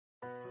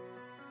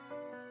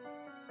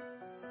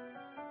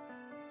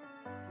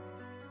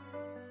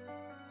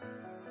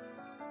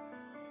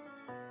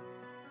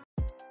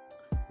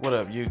What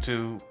up,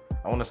 YouTube?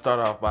 I want to start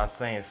off by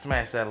saying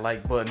smash that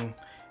like button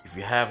if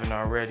you haven't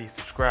already.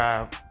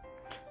 Subscribe.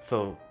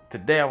 So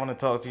today I want to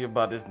talk to you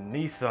about this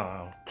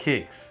Nissan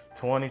Kicks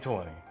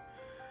 2020.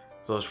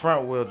 So it's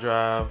front wheel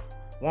drive,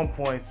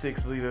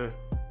 1.6 liter,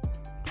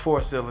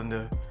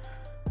 4-cylinder.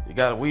 You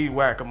got a weed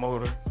whacker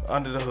motor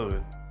under the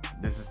hood.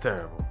 This is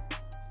terrible.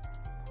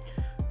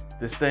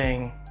 This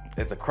thing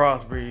is a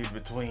crossbreed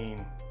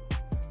between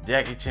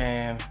Jackie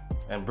Chan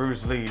and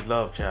Bruce Lee's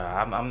love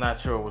child. I'm not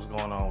sure what's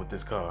going on with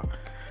this car.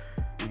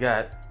 You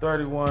got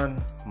 31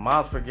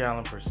 miles per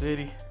gallon for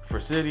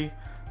city,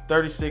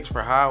 36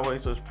 per highway,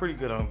 so it's pretty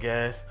good on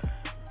gas.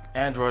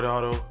 Android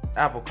Auto,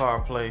 Apple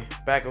CarPlay,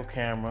 backup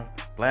camera,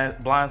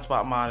 blind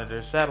spot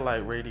monitor,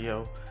 satellite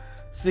radio,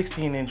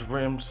 16-inch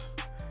rims,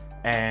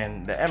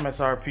 and the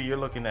MSRP you're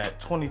looking at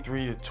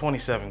 23 to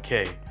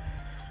 27K.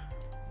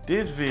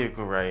 This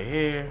vehicle right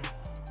here,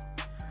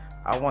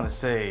 I want to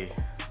say,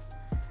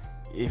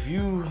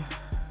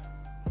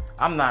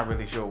 I'm not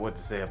really sure what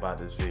to say about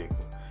this vehicle.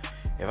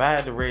 If I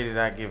had to rate it,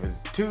 I'd give it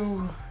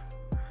 2.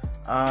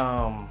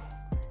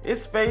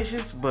 It's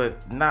spacious,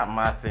 but not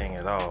my thing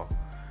at all.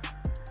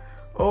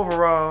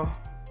 Overall,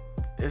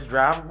 it's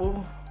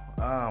drivable.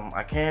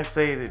 I can't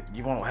say that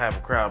you won't have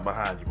a crowd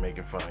behind you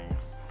making fun of you.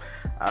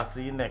 I'll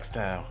see you next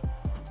time.